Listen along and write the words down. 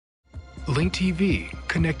Link TV,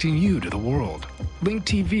 connecting you to the world. Link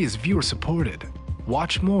TV is viewer supported.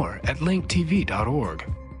 Watch more at linktv.org.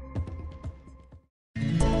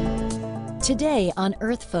 Today on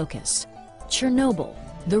Earth Focus, Chernobyl,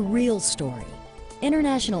 the real story.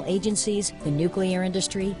 International agencies, the nuclear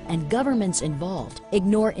industry, and governments involved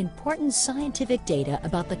ignore important scientific data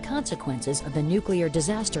about the consequences of the nuclear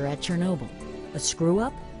disaster at Chernobyl. A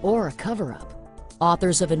screw-up or a cover-up?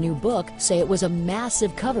 Authors of a new book say it was a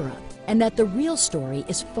massive cover-up and that the real story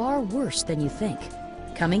is far worse than you think.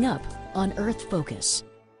 Coming up on Earth Focus.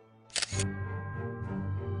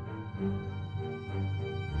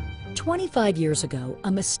 25 years ago,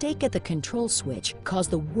 a mistake at the control switch caused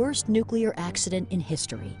the worst nuclear accident in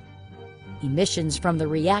history. Emissions from the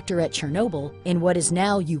reactor at Chernobyl, in what is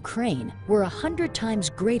now Ukraine, were 100 times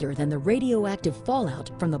greater than the radioactive fallout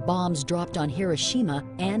from the bombs dropped on Hiroshima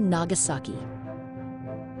and Nagasaki.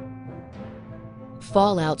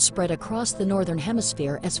 Fallout spread across the Northern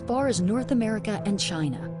Hemisphere as far as North America and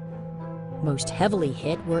China. Most heavily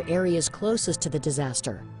hit were areas closest to the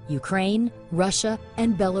disaster: Ukraine, Russia,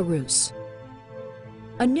 and Belarus.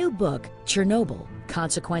 A new book, Chernobyl: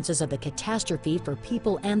 Consequences of the Catastrophe for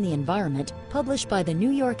People and the Environment, published by the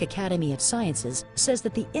New York Academy of Sciences, says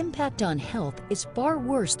that the impact on health is far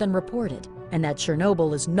worse than reported, and that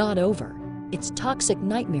Chernobyl is not over. Its toxic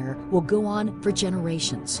nightmare will go on for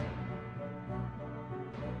generations.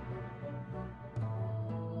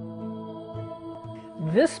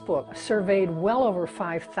 This book surveyed well over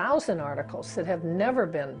 5,000 articles that have never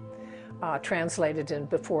been translated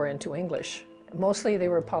before into English. Mostly they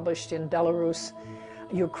were published in Belarus,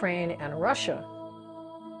 Ukraine, and Russia.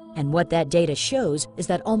 And what that data shows is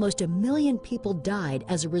that almost 1 million people died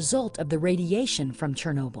as a result of the radiation from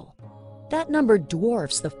Chernobyl. That number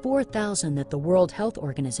dwarfs the 4,000 that the World Health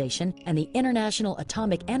Organization and the International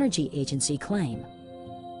Atomic Energy Agency claim.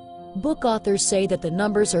 Book authors say that the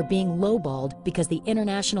numbers are being lowballed because the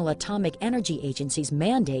International Atomic Energy Agency's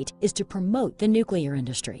mandate is to promote the nuclear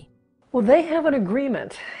industry. Well, they have an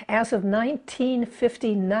agreement as of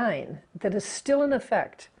 1959 that is still in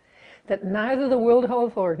effect, that neither the World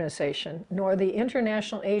Health Organization nor the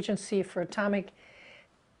International Agency for Atomic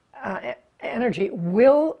Energy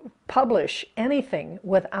will publish anything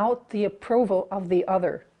without the approval of the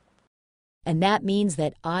other. And that means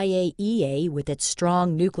that IAEA, with its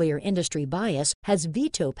strong nuclear industry bias, has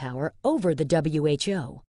veto power over the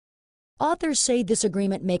WHO. Authors say this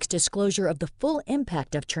agreement makes disclosure of the full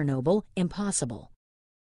impact of Chernobyl impossible.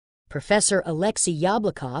 Professor Alexei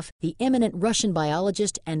Yablokov, the eminent Russian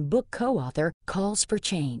biologist and book co-author, calls for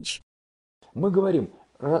change. Мы говорим,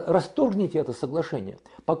 расторгните это соглашение.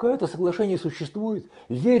 Пока это соглашение существует,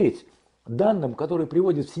 верить данным, которые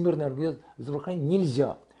приводит Всемирная организация здравоохранения,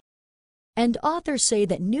 нельзя. And authors say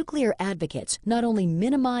that nuclear advocates not only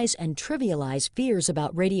minimize and trivialize fears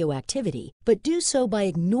about radioactivity, but do so by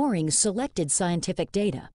ignoring selected scientific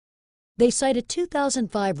data. They cite a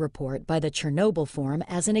 2005 report by the Chernobyl Forum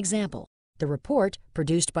as an example. The report,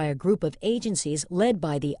 produced by a group of agencies led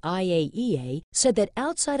by the IAEA, said that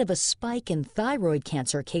outside of a spike in thyroid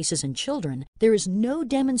cancer cases in children, there is no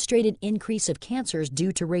demonstrated increase of cancers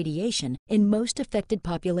due to radiation in most affected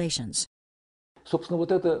populations. Собственно,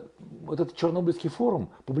 вот этот Чернобыльский форум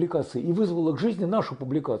публикации и вызвало к жизни нашу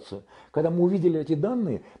публикацию. Когда мы увидели эти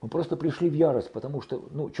данные, мы просто пришли в ярость, потому что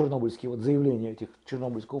чернобыльские заявления этих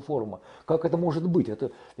Чернобыльского форума, как это может быть?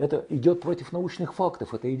 Это идет против научных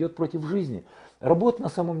фактов, это идет против жизни. Работ на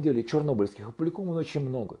самом деле чернобыльских опубликовано очень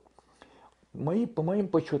много. По моим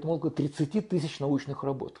подсчетам, около 30 тысяч научных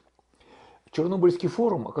работ. Чернобыльский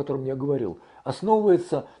форум, о котором я говорил,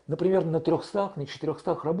 основывается, например, на 300, на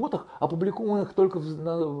 400 работах, опубликованных только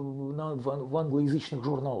в англоязычных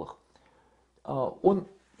журналах. Он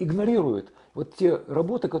игнорирует вот те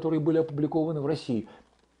работы, которые были опубликованы в России,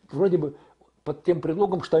 вроде бы под тем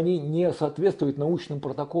предлогом, что они не соответствуют научным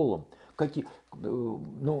протоколам. В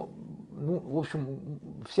общем,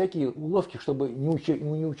 всякие уловки, чтобы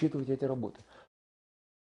не учитывать эти работы.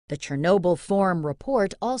 The Chernobyl Forum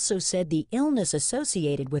report also said the illness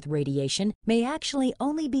associated with radiation may actually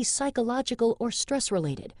only be psychological or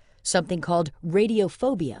stress-related, something called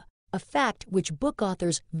radiophobia, a fact which book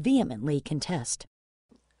authors vehemently contest.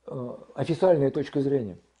 Официальная точка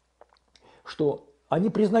зрения, что они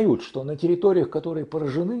признают, что на территориях, которые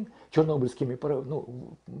поражены чернобыльскими,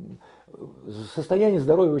 состояние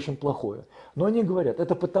здоровья очень плохое. Но они говорят,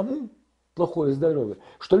 это потому плохое здоровье,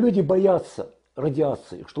 что люди боятся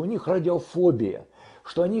радиации, что у них радиофобия,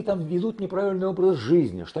 что они там ведут неправильный образ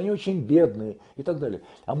жизни, что они очень бедные и так далее.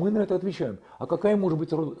 А мы на это отвечаем. А какая может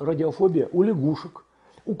быть радиофобия у лягушек,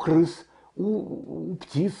 у крыс, у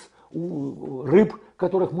птиц, у рыб,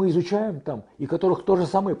 которых мы изучаем там, и которых то же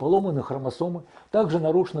самое поломаны хромосомы, также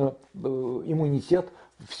нарушен иммунитет,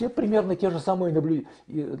 все примерно те же самые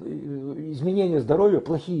изменения здоровья,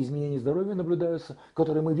 плохие изменения здоровья наблюдаются,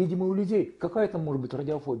 которые мы видим и у людей. Какая там может быть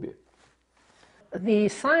радиофобия? The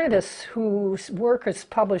scientists whose work is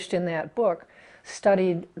published in that book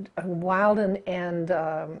studied wild and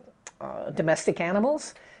domestic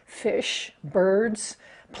animals, fish, birds,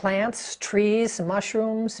 plants, trees,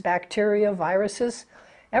 mushrooms, bacteria, viruses,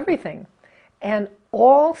 everything. And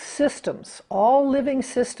all systems, all living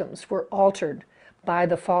systems were altered by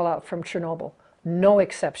the fallout from Chernobyl, no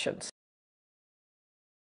exceptions.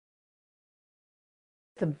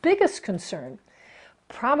 The biggest concern,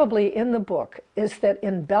 probably in the book, is that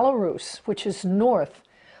in Belarus, which is north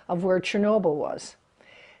of where Chernobyl was,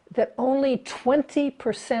 that only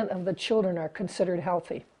 20% of the children are considered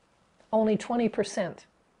healthy. Only 20%.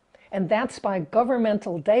 And that's by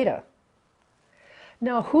governmental data.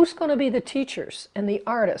 Now, who's going to be the teachers and the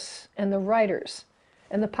artists and the writers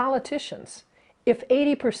and the politicians if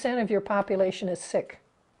 80% of your population is sick?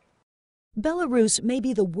 Belarus may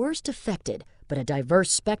be the worst affected, but a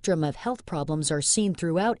diverse spectrum of health problems are seen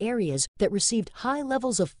throughout areas that received high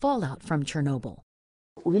levels of fallout from Chernobyl.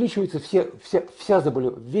 Увеличивается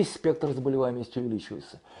весь спектр заболеваемости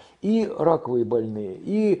увеличивается. И раковые больные,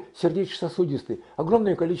 и сердечно-сосудистые.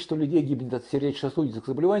 Огромное количество людей гибнет от сердечно-сосудистых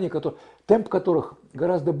заболеваний, темп которых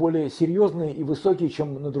гораздо более серьезный и высокий,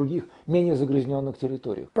 чем на других, менее загрязненных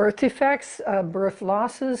территориях. Birth defects, birth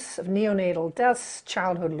losses, neonatal deaths,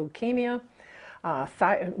 childhood leukemia,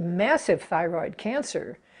 massive thyroid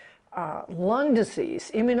cancer, lung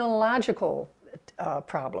disease, immunological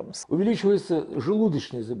problems. Увеличиваются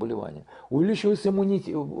желудочные заболевания, увеличивается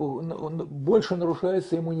иммунитет, больше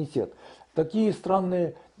нарушается иммунитет. Такие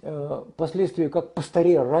странные последствия, как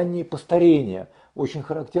раннее постарение, очень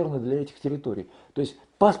характерны для этих территорий. То есть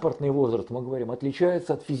паспортный возраст, мы говорим,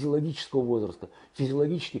 отличается от физиологического возраста.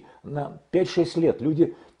 Физиологически на 5-6 лет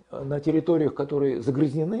люди на территориях, которые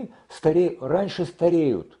загрязнены, раньше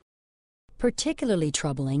стареют. Particularly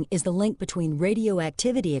troubling is the link between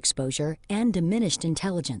radioactivity exposure and diminished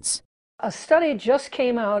intelligence. A study just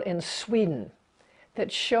came out in Sweden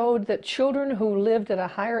that showed that children who lived at a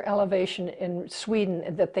higher elevation in Sweden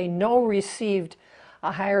that they know received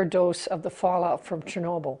a higher dose of the fallout from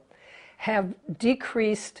Chernobyl have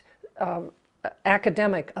decreased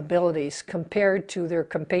academic abilities compared to their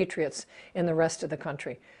compatriots in the rest of the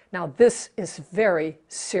country. Now, this is very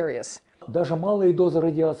serious. Даже малые дозы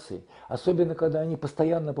радиации, особенно когда они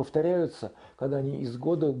постоянно повторяются, когда они из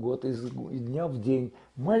года в год, из дня в день,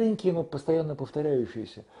 маленькие, но постоянно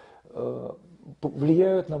повторяющиеся,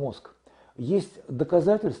 влияют на мозг. Есть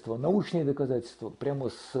доказательства, научные доказательства, прямо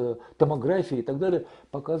с томографией и так далее,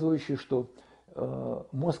 показывающие, что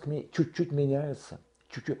мозг чуть-чуть меняется.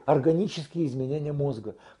 Органические изменения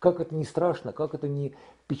мозга. Как это не страшно, как это не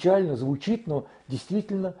печально звучит, но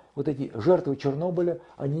действительно вот эти жертвы Чернобыля,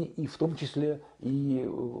 они и в том числе и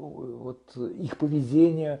вот их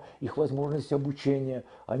поведение, их возможность обучения,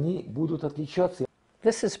 они будут отличаться.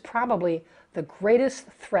 This is probably the greatest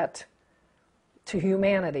threat to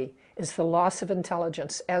humanity is the loss of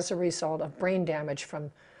intelligence as a result of brain damage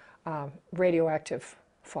from radioactive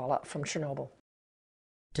fallout from Chernobyl.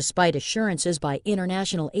 Despite assurances by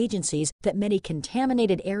international agencies that many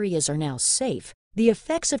contaminated areas are now safe, the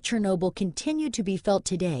effects of Chernobyl continue to be felt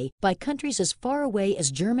today by countries as far away as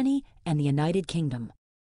Germany and the United Kingdom.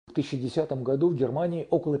 В 2010 году в Германии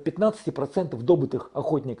около 15% добытых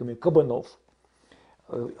охотниками кабанов,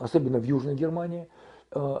 особенно в Южной Германии,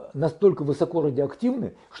 настолько высоко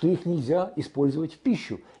радиоактивны, что их нельзя использовать в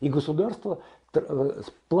пищу. И государство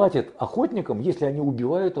платит охотникам, если они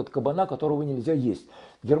убивают от кабана, которого нельзя есть.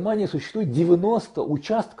 В Германии существует 90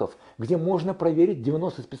 участков, где можно проверить,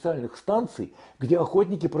 90 специальных станций, где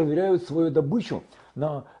охотники проверяют свою добычу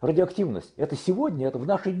на радиоактивность. Это сегодня, это в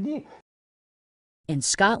наши дни. In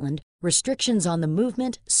Scotland, restrictions on the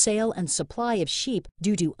movement, sale, and supply of sheep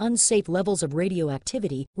due to unsafe levels of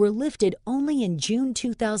radioactivity were lifted only in June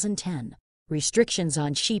 2010. Restrictions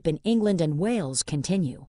on sheep in England and Wales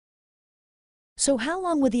continue. So how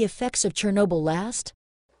long will the effects of Chernobyl last?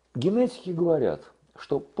 Генетики говорят,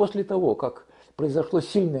 что после того, как произошло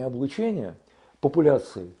сильное облучение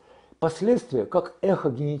популяции, последствия, как эхо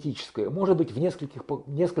генетическое, может быть в нескольких,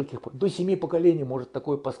 до 7 поколений может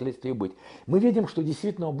такое последствие быть. Мы видим, что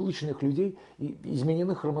действительно у облученных людей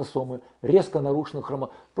изменены хромосомы, резко нарушены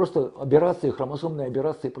просто аберрации, хромосомные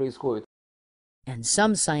аберрации происходят. And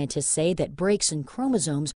some scientists say that breaks in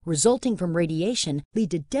chromosomes resulting from radiation lead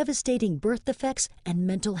to devastating birth defects and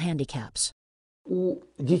mental handicaps. У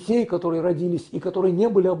детей, которые родились и которые не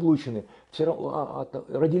были облучены,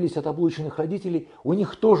 родились от облученных родителей, у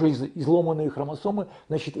них тоже изломанные хромосомы,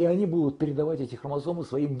 значит, и они будут передавать эти хромосомы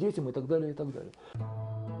своим детям и так далее, и так далее.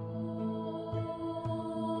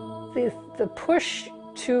 The push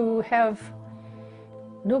to have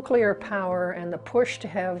nuclear power and the push to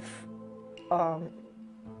have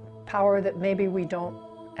power that maybe we don't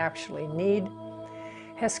actually need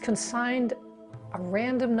has consigned a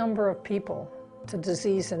random number of people to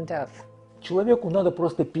disease and death. Человеку надо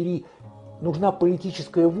просто нужна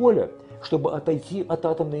политическая воля, чтобы отойти от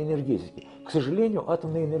атомной энергетики. К сожалению,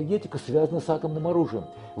 атомная энергетика связана с атомным оружием.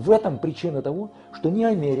 В этом причина того, что ни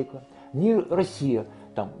Америка, ни Россия,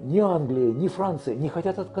 ни Англия, ни Франция не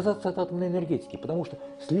хотят отказаться от атомной энергетики, потому что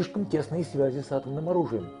слишком тесные связи с атомным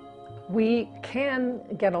оружием. We can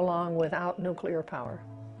get along without nuclear power.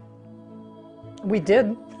 We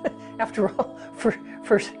did, after all, for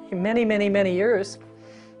many, many, many years.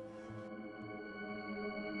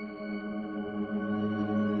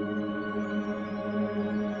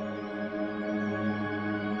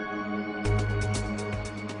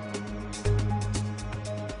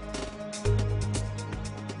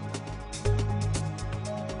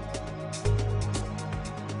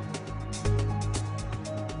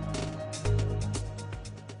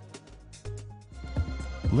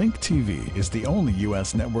 Link TV is the only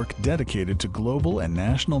U.S. network dedicated to global and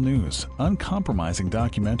national news, uncompromising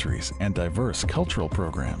documentaries, and diverse cultural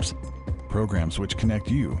programs. Programs which connect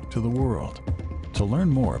you to the world. To learn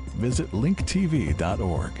more, visit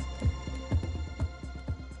linktv.org.